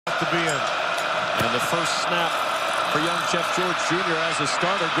to be in. And the first snap for young Jeff George Jr. as a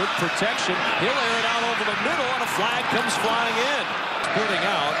starter. Good protection. He'll air it out over the middle, and a flag comes flying in. Splitting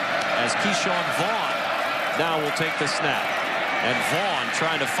out as Keyshawn Vaughn now will take the snap. And Vaughn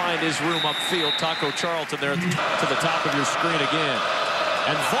trying to find his room upfield. Taco Charlton there to the top of your screen again.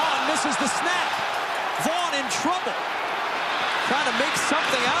 And Vaughn misses the snap. Vaughn in trouble. Trying to make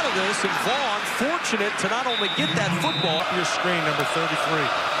something out of this, and Vaughn fortunate to not only get that football. Your screen, number 33.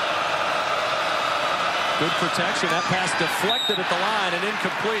 Good protection. That pass deflected at the line and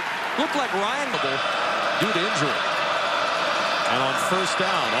incomplete. Looked like Ryan due to injury. And on first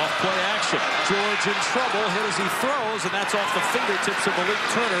down, off play action. George in trouble, hit as he throws, and that's off the fingertips of Malik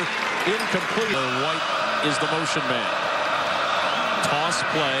Turner. Incomplete. White is the motion man. Toss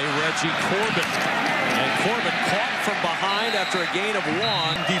play, Reggie Corbin. And Corbin caught from behind after a gain of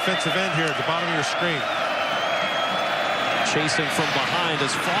 1. Defensive end here at the bottom of your screen. Chasing from behind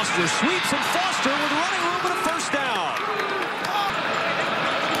as Foster sweeps, and Foster with running room and a first down.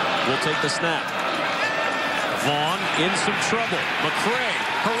 We'll take the snap. Vaughn in some trouble. McCray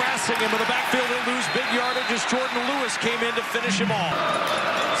harassing him in the backfield. He'll lose big yardage as Jordan Lewis came in to finish him off.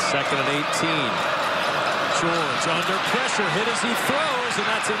 2nd and 18. George under pressure, hit as he throws, and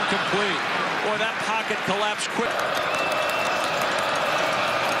that's incomplete. Boy, that pocket collapsed quick.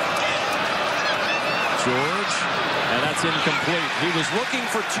 George, and that's incomplete. He was looking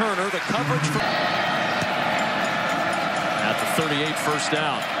for Turner. The coverage for at the 38, first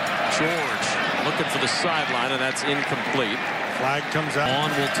down. George looking for the sideline, and that's incomplete. Flag comes out.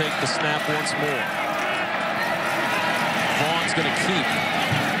 Vaughn will take the snap once more. Vaughn's going to keep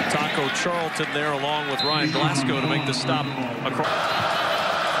Taco Charlton there along with Ryan Glasgow to make the stop across.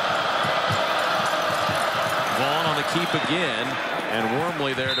 Vaughn on the keep again, and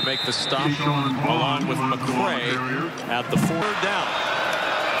Wormley there to make the stop along with McCray at the 4th down.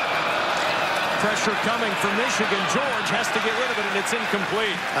 Pressure coming from Michigan. George has to get rid of it, and it's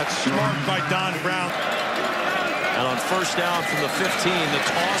incomplete. That's smart by Don Brown. And on first down from the 15, the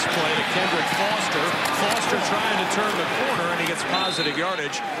toss play to Kendrick Foster. Foster trying to turn the corner, and he gets positive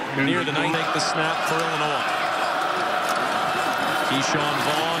yardage near the 9. Make the snap for Illinois. Keyshawn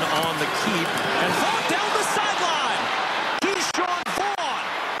Vaughn on the keep, and Vaughn down the sideline. Keyshawn Vaughn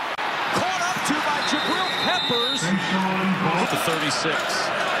caught up to by Jabril Peppers at the 36.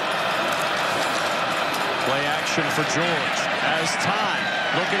 Play action for George as time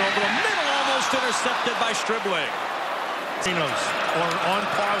looking over the middle, almost intercepted by Stribling. Or on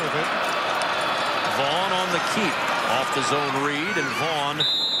par with it. Vaughn on the keep, off the zone read, and Vaughn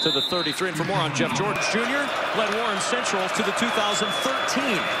to the 33. And for more on Jeff George Jr., led Warren Central to the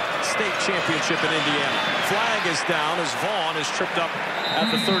 2013 state championship in Indiana. Flag is down as Vaughn is tripped up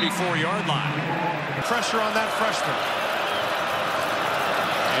at the 34-yard line. Pressure on that freshman.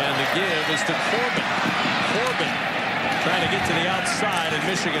 And the give is to Corbin. Corbin trying to get to the outside, and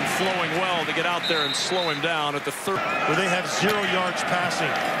Michigan flowing well to get out there and slow him down at the 3rd. Where they have 0 yards passing.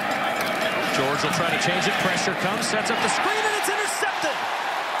 George will try to change it. Pressure comes, sets up the screen, and it's intercepted.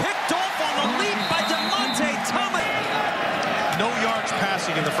 Picked off on the leap by DeMonte Thomas. No yards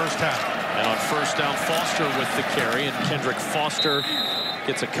passing in the first half. And on first down, Foster with the carry, and Kendrick Foster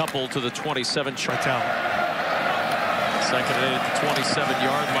gets a couple to the 27. Second and 8 at the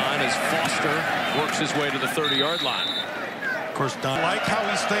 27-yard line as Foster works his way to the 30-yard line. Of course, Don, like how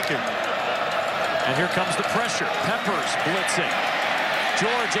he's thinking. And here comes the pressure. Peppers blitzing.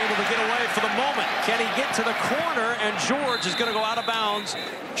 George able to get away for the moment. Can he get to the corner? And George is going to go out of bounds.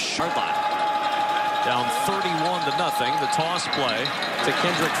 Yard line. Down 31-0. The toss play to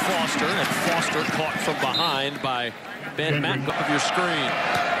Kendrick Foster, and Foster caught from behind by Ben Matt of your screen.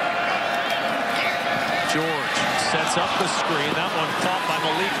 George sets up the screen. That one caught by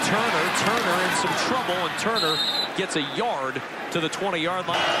Malik Turner. Turner in some trouble, and Turner gets a yard to the 20-yard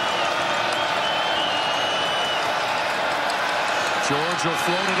line. George will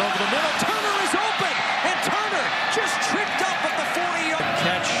float it over the middle. Turner is open, and Turner just tripped up at the 40-yard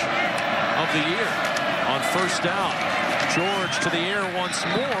catch of the year on first down. George to the air once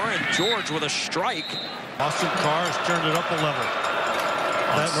more, and George with a strike. Austin Carr has turned it up a level.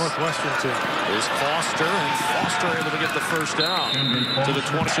 That Northwestern team. Is Foster, and Foster able to get the first down to the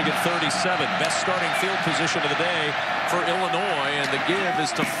 20. Michigan 37. Best starting field position of the day for Illinois, and the give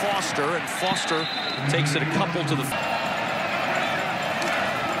is to Foster, and Foster takes it a couple to the.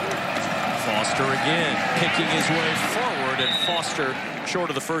 Foster again picking his way forward, and Foster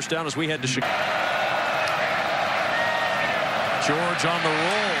short of the first down as we head to Chicago. George on the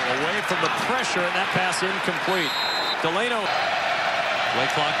roll, away from the pressure, and that pass incomplete. DiLauro. Play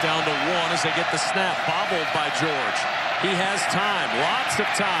clock down to 1 as they get the snap. Bobbled by George. He has time, lots of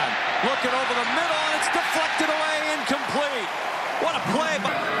time. Looking over the middle, and it's deflected away, incomplete. What a play.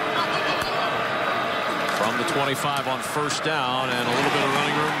 From the 25 on first down, and a little bit of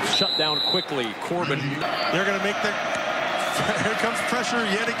running room. Shut down quickly. Corbin. They're going to make the... Here comes pressure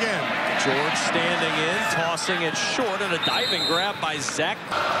yet again. George standing in, tossing it short, and a diving grab by Zach.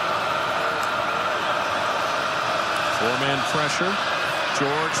 Four-man pressure.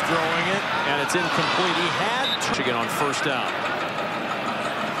 George throwing it, and it's incomplete. He had Michigan on first down.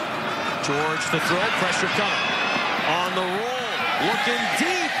 George the throw, pressure coming. On the roll, looking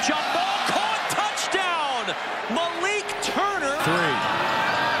deep, jump ball, caught, touchdown! Malik Turner. 3.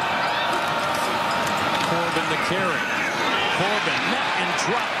 Corbin the carry. Corbin met and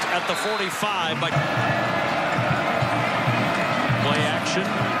dropped at the 45 by play action.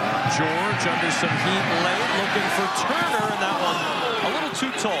 George under some heat late, looking for Turner, and that one a little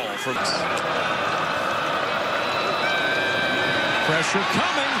too tall for pressure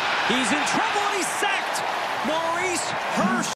coming. He's in trouble, and he's sacked. Maurice Hurst.